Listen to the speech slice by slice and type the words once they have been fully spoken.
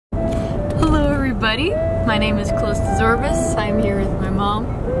everybody. My name is Calista Zorbis. I'm here with my mom,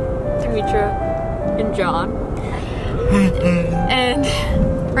 Demetra, and John. And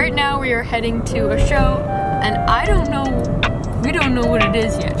right now we are heading to a show, and we don't know what it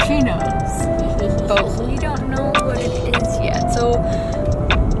is yet. She knows, but we don't know what it is yet. So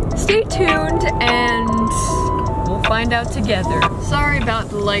stay tuned and we'll find out together. Sorry about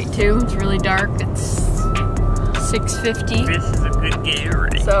the light too, it's really dark. It's 6:50. This is a good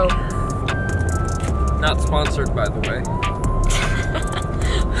Gatorade. So, not sponsored, by the way.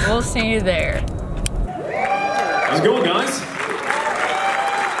 we'll see you there. How's it going, guys?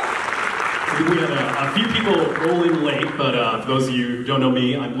 We had a few people roll in late, but for those of you who don't know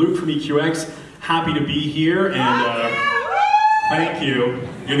me, I'm Luke from EQX. Happy to be here, and thank you.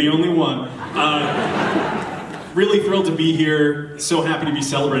 You're the only one. Really thrilled to be here. So happy to be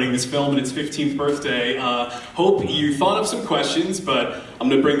celebrating this film and its 15th birthday. Hope you thought of some questions, but I'm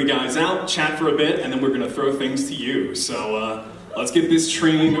going to bring the guys out, chat for a bit, and then we're going to throw things to you. So let's get this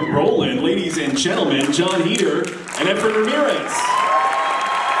train rolling. Ladies and gentlemen, Jon HEDER and EFREN Ramirez.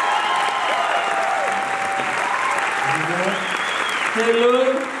 Hey,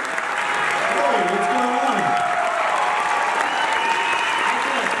 Luke.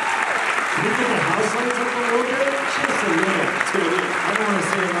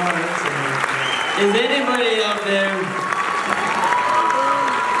 Is anybody out there?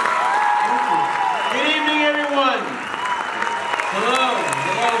 Good evening, everyone. Hello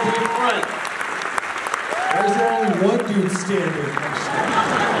to the front. There's only one dude standing.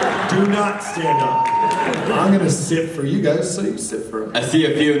 Do not stand up. I'm gonna sit for you guys, so you sit for us. I see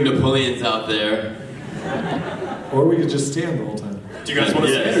a few Napoleons out there. Or we could just stand the whole time. Do you guys want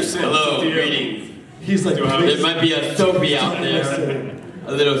to stand or sit? Hello, greetings. He's like, There might be a Sophie out there.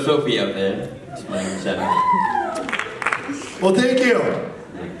 A little Sophie out there. Well, thank you.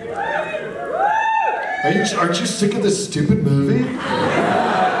 Aren't you sick of this stupid movie?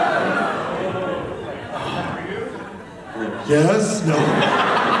 Yes? No?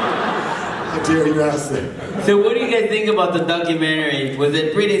 How dare you ask that? So what do you guys think about the documentary? Was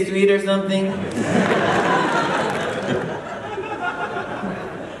it pretty sweet or something?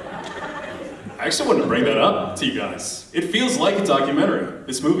 I actually wanted to bring that up to you guys. It feels like a documentary,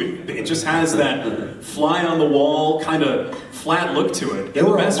 this movie. It just has that fly-on-the-wall, kind of flat look to it. There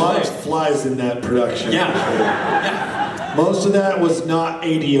were a lot of flies in that production. Yeah. Most of that was not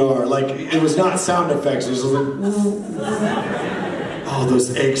ADR. Like, it was not sound effects. It was like... Oh, those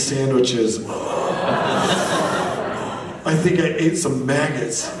egg sandwiches. I think I ate some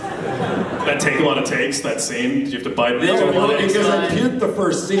maggots. That take a lot of takes, that scene? Did you have to bite it? Because I puked the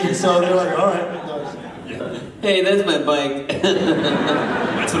first scene, so they're like, alright. Yeah. Hey, that's my bike.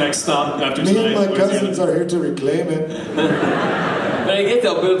 That's the next stop after Me tonight. and my cousins are here to reclaim it. But I guess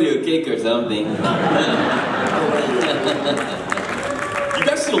I'll build you a cake or something. You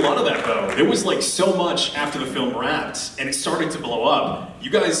guys did a lot of that, though. There was like so much after the film wrapped, and it started to blow up. You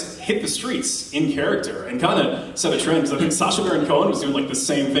guys hit the streets in character and kind of set a trend. Because I think Sacha Baron Cohen was doing like the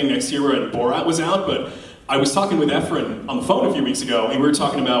same thing next year when Borat was out, but I was talking with EFREN on the phone a few weeks ago, and we were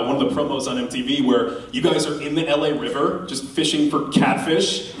talking about one of the promos on MTV where you guys are in the LA River just fishing for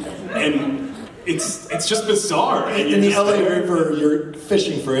catfish, and it's just bizarre. And in the LA River, you're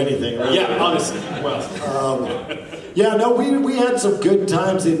fishing for anything, right? Yeah, honestly. Well. Yeah, no, we had some good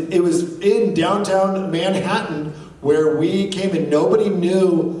times. It was in downtown Manhattan where we came and nobody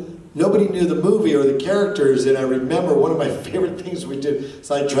knew the movie or the characters, and I remember one of my favorite things we did.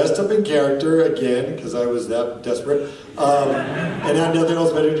 So I dressed up in character again because I was that desperate, and I had nothing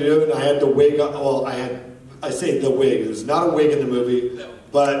else better to do. And I had the wig. Well, I say the wig. There's not a wig in the movie,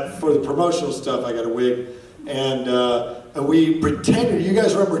 but for the promotional stuff, I got a wig, and we pretended. You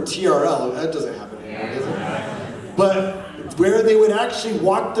guys remember TRL? That doesn't happen anymore, does it? But where they would actually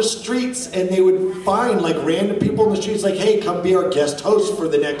walk the streets and they would find like random people in the streets like, hey, come be our guest host for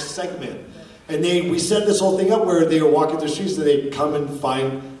the next segment. And we set this whole thing up where they were walking the streets and they'd come and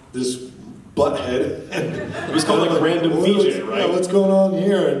find this butthead. And it was called like random VJ, right? Yeah, what's going on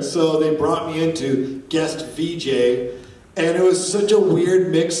here? And so they brought me into guest VJ, and it was such a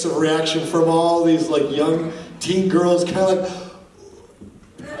weird mix of reaction from all these like young teen girls, kind of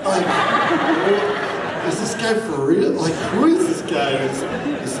like is this guy for real? Like, who is this guy?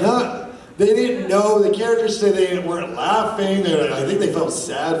 It's not. They didn't know. The characters said they weren't laughing. I think they felt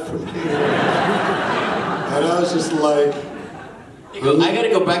sad for me. And I was just like, I gotta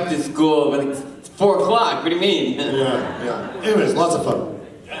go back to school, but it's 4 o'clock. What do you mean? Yeah. Anyways, lots of fun.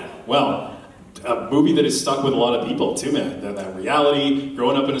 Yeah. Well, a movie that has stuck with a lot of people too, man. That reality,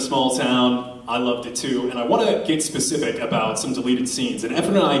 growing up in a small town, I loved it too. And I want to get specific about some deleted scenes. And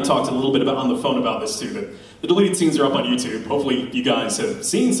Efren and I talked a little bit about on the phone about this too. That the deleted scenes are up on YouTube. Hopefully you guys have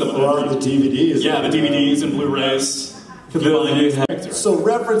seen some of them. Or the DVDs. Yeah, the DVDs and Blu-rays. So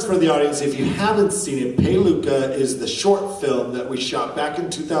reference for the audience, if you haven't seen it, Peluca is the short film that we shot back in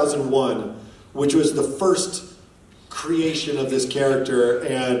 2001, which was the first creation of this character,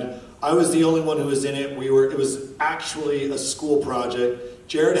 and I was the only one who was in it. It was actually a school project.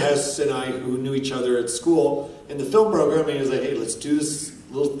 Jared Hess and I, who knew each other at school, in the film program, and he was like, hey, let's do this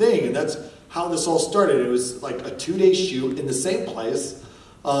little thing, and that's how this all started. It was like a 2-day shoot in the same place,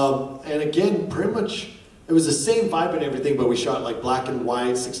 and again, pretty much, it was the same vibe and everything, but we shot like black and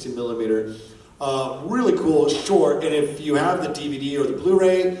white, 16 millimeter. Really cool, short, and if you have the DVD or the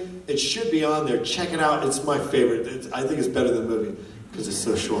Blu-ray, it should be on there. Check it out. It's my favorite. I think it's better than the movie because it's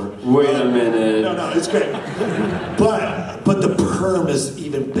so short. Wait a minute. No, it's great. But the perm is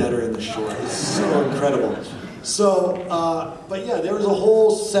even better in the short. It's so incredible. So, but yeah, there was a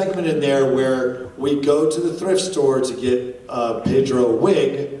whole segment in there where we go to the thrift store to get Pedro a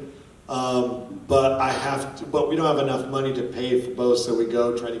wig. But we don't have enough money to pay for both, so we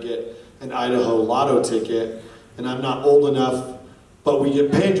go try to get an Idaho lotto ticket, and I'm not old enough, but we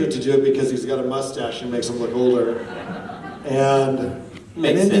get Pedro to do it because he's got a mustache and makes him look older. And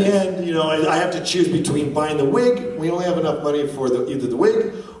in the end, you know, I have to choose between buying the wig. We only have enough money for either the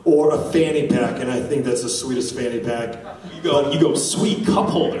wig or a fanny pack, and I think that's the sweetest fanny pack. You go sweet cup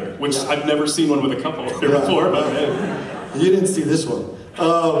holder, which I've never seen one with a cup holder before. But you didn't see this one.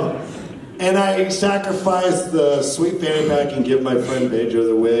 And I sacrificed the sweet fanny pack and give my friend Pedro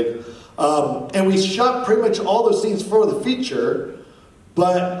the wig. And we shot pretty much all those scenes for the feature,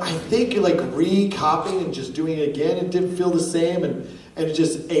 but I think like re-copying and just doing it again, it didn't feel the same, and it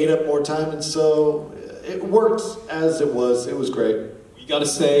just ate up more time, and so it worked as it was. It was great. You got to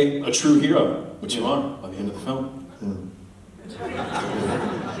say a true hero, which you are by the end of the film.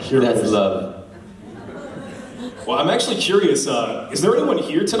 That's love. Well, I'm actually curious, is there anyone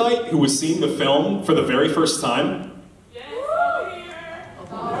here tonight who was seeing the film for the very first time? Yes, I'm here.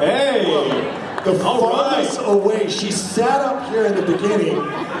 Hey! The farthest away, she sat up here in the beginning,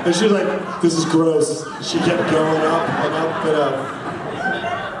 and she was like, this is gross. She kept going up and up and up.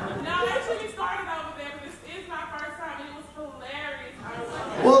 No, actually, we started over there, but this is my first time, and it was hilarious. I was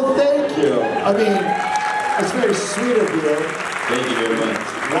like, Well, thank you. I mean, it's very sweet of you. Thank you very much.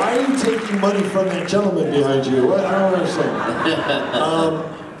 Why are you taking money from that gentleman behind you? What? I don't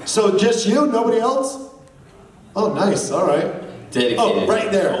understand. So just you? Nobody else? Oh, nice. All right. Dedicated. Oh,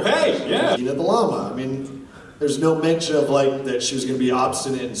 right there. Oh, hey, yeah. Tina the llama. I mean, there's no mention of like that she was going to be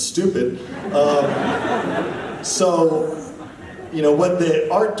obstinate and stupid. So, you know, what the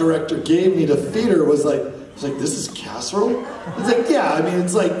art director gave me to theater was like, this is casserole? It's like, yeah, I mean,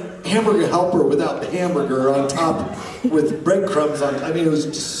 it's like hamburger helper without the hamburger on top with breadcrumbs on. I mean, it was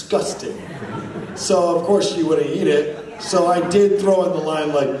disgusting. So, of course, she wouldn't eat it. So I did throw in the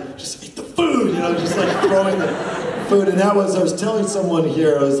line, like, just eat the food, you know, just like throwing the food. And that was, I was telling someone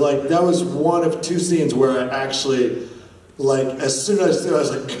here, I was like, that was one of 2 scenes where I actually, like, as soon as I was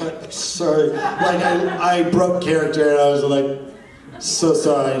like, sorry. Like, I broke character, and I was like, so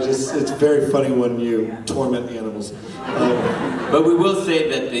sorry. It's very funny when you torment animals. But we will say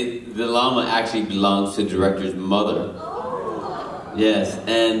that the llama actually belongs to the director's mother. Yes,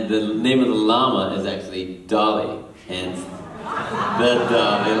 and the name of the llama is actually Dolly, hence the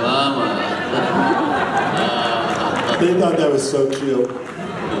Dalai Lama. They thought that was so cute.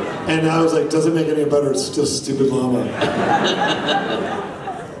 And I was like, doesn't make it any better, it's still stupid llama.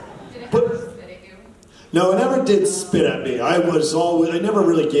 No, it never did spit at me. I never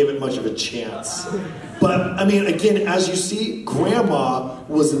really gave it much of a chance. But, I mean, again, as you see, Grandma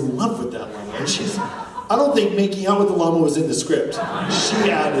was in love with that llama. And I don't think making out with the llama was in the script.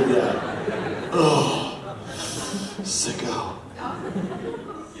 She added that. Oh, sicko.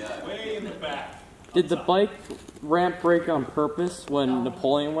 Yeah, way in the back. Did the bike ramp break on purpose when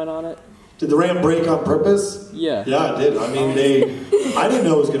Napoleon went on it? Did the ramp break on purpose? Yeah. Yeah, it did. I mean, I didn't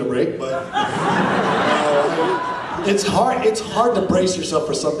know it was going to break, but it's hard to brace yourself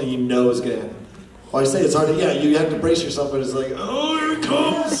for something you know is going to happen. Well, I say it's hard to, yeah, you have to brace yourself, but it's like, oh, here it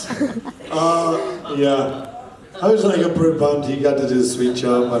comes. Yeah. I was like, I'm pretty bummed he got to do the sweet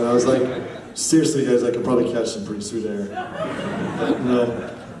jump, and I was like, seriously, guys, I could probably catch some pretty sweet air. But no.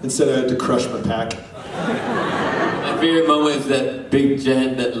 Instead, I had to crush my pack. I favorite moment is that big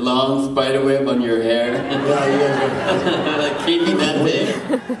giant, that long spider web on your hair. Yeah. Like keeping that big.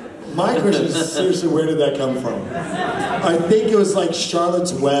 My question is, seriously, where did that come from? I think it was like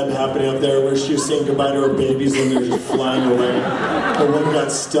Charlotte's Web happening up there where she was saying goodbye to her babies and they're just flying away. And one got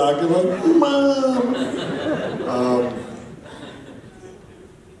stuck and like, Mom!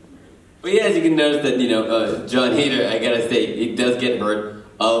 But yeah, as you can notice that, Jon Heder, I gotta say, he does get hurt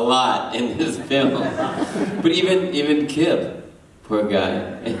a lot in this film. But even Kip, poor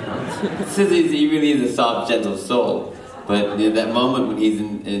guy. Says he really is a soft, gentle soul. But that moment when he's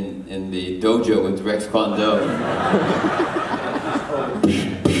in the dojo with Rex Kwon Do.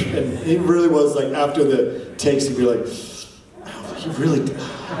 And he really was like, after the takes, he'd be like, oh, he really, I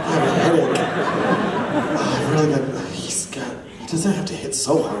have a headache. Oh, I really got, he doesn't have to hit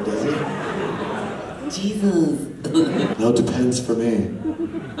so hard, does he? Jesus. No, depends for me.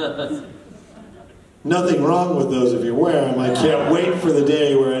 Nothing wrong with those if you wear them. I can't wait for the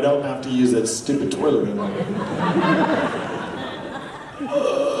day where I don't have to use that stupid toilet anymore.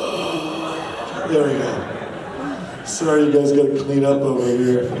 There we go. Sorry, you guys gotta clean up over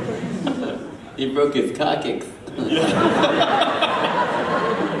here. He broke his coccyx.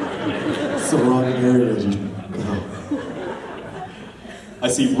 It's the wrong area. I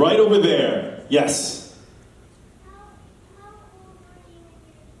see right over there. Yes.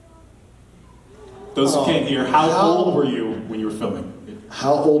 Those who can't hear, how old were you when you were filming?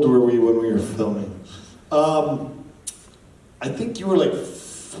 How old were we when we were filming? I think you were like,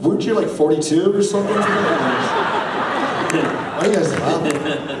 weren't you like 42 or something? Why are you guys laughing?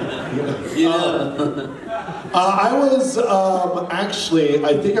 I was actually,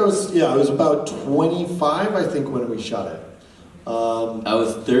 I think I was about 25, I think, when we shot it. I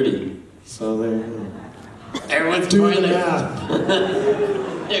was 30. So there you go. Everyone's doing the math.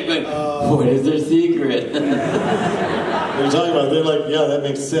 They're going, what is their secret? They're talking about, they're like, yeah, that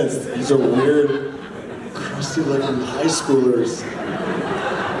makes sense. These are weird, crusty looking high schoolers.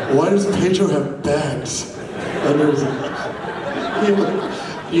 Why does Pedro have bags under his...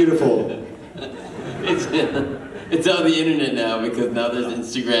 Beautiful. It's on the internet now because now there's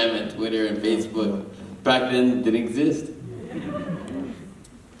Instagram and Twitter and Facebook. Back then, it didn't exist.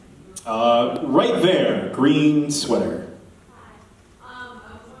 Right there, green sweater. I was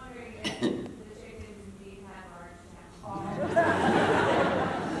wondering if the chickens indeed had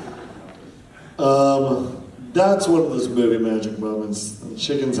large That's one of those movie magic moments. The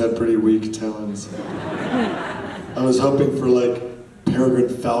chickens had pretty weak talons. I was hoping for like peregrine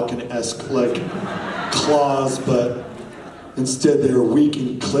falcon-esque like claws, but instead they were weak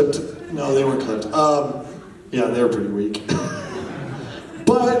and clipped. No, they weren't clipped. Yeah, they were pretty weak.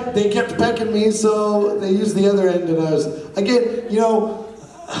 But they kept pecking me, so they used the other end, and I was, again,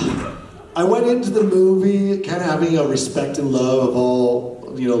 I went into the movie kind of having a respect and love of all,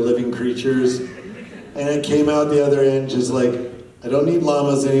 living creatures, and I came out the other end just like, I don't need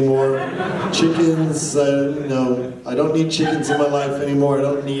llamas anymore. Chickens, I don't need chickens in my life anymore. I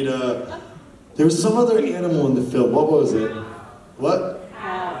don't need there was some other animal in the film. What was it? What?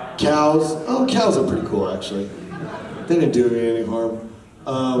 Cows. Oh, cows are pretty cool, actually. They didn't do me any harm.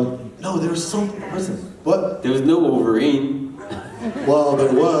 No, there was something. What? There was no Wolverine. Well,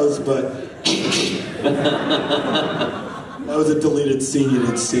 there was, but that was a deleted scene you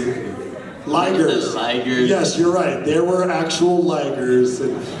didn't see. Ligers. Ligers. Yes, you're right. There were actual ligers.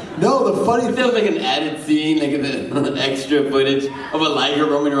 No, the funny thing... There was like an added scene, like an extra footage of a liger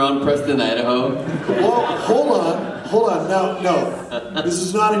roaming around Preston, Idaho. Well, hold on. Now, no. This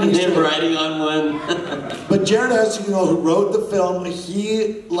is not an Easter egg. Him riding on one. But Jared Hess, who wrote the film,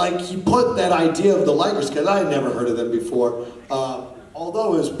 he put that idea of the ligers, because I had never heard of them before,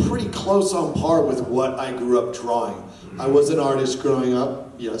 although it was pretty close on par with what I grew up drawing. I was an artist growing up.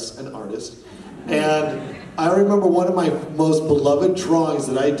 Yes, an artist. And I remember one of my most beloved drawings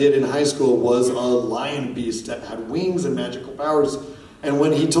that I did in high school was a lion beast that had wings and magical powers. And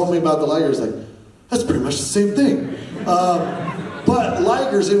when he told me about the ligers, like, that's pretty much the same thing. But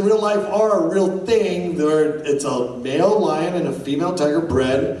ligers in real life are a real thing. It's a male lion and a female tiger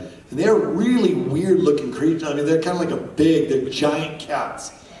bred. And they're really weird looking creatures. I mean, they're kind of like they're giant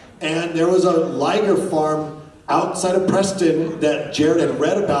cats. And there was a liger farm outside of Preston that Jared had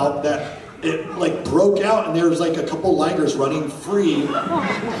read about that it like broke out, and there was like a couple ligers running free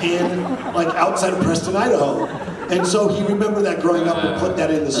in like outside of Preston, Idaho. And so he remembered that growing up and put that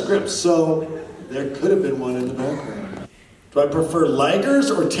in the script. So there could have been one in the background. Do I prefer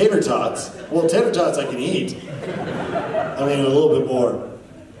ligers or tater tots? Well, tater tots I can eat. I mean, a little bit more,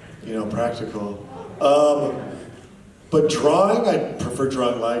 practical. But drawing, I prefer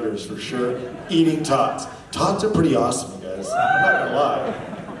drawing lagers for sure. Eating tots. Tots are pretty awesome, guys. I'm not gonna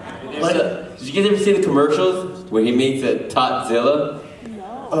lie. Did you guys ever see the commercials where he makes a Totzilla?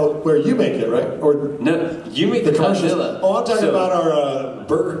 Oh, where you make it, right? Or no, you make the Totzilla. Oh, I'm talking about our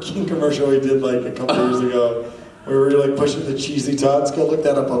Burger King commercial we did like a couple years ago, where we were like pushing the cheesy tots. Go look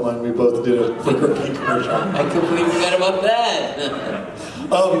that up online. We both did a Burger King commercial. I completely forgot about that.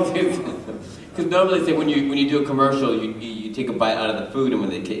 Because normally, say when you do a commercial, you take a bite out of the food, and when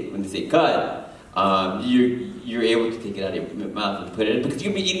they say cut, you're able to take it out of your mouth and put it in, because you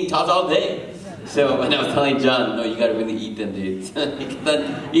can be eating tots all day. So when I was telling John, no, you gotta really eat them, dude. You're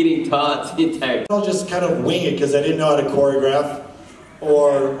not eating tots the entire time. I'll just kind of wing it because I didn't know how to choreograph,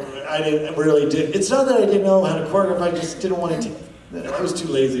 or I didn't really did. It's not that I didn't know how to choreograph. I just didn't want to. I was too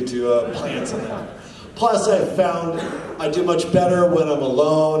lazy to plan something. Plus, I found I do much better when I'm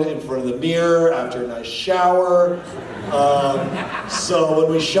alone in front of the mirror after a nice shower. So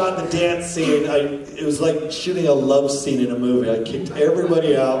when we shot the dance scene, it was like shooting a love scene in a movie. I kicked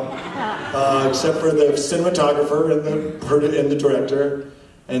everybody out, except for the cinematographer and the director,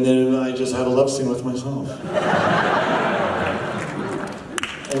 and then I just had a love scene with myself.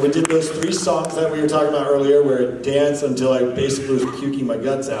 And we did those 3 songs that we were talking about earlier, where I danced until I basically was puking my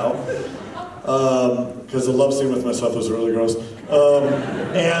guts out. Because the love scene with myself was really gross.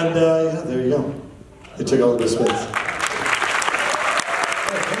 Yeah, there you go. It took all of this space.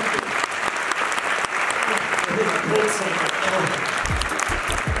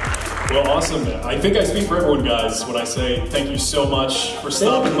 Well, awesome. I think I speak for everyone, guys, when I say thank you so much for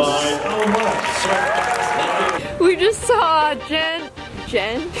stopping by. So much. We just saw Jen?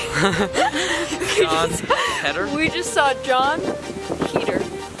 Jon Heder? We just saw Jon Heder.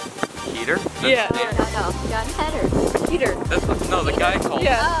 Heater? Yeah. No, Jon Heder. Heder. That's what, no, the guy called.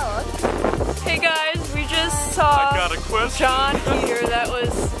 Yeah. Oh, Hey guys, we just saw I got a question. Jon Heder. That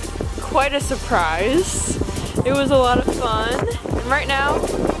was quite a surprise. It was a lot of fun. And right now,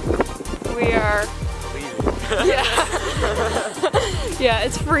 we are... Yeah. Yeah,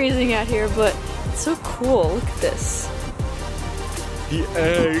 it's freezing out here, but it's so cool. Look at this. The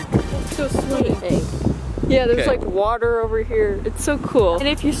egg. It's so sweet. Yeah, there's like water over here. It's so cool. And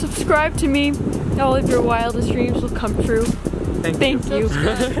if you subscribe to me, all of your wildest dreams will come true. Thank you.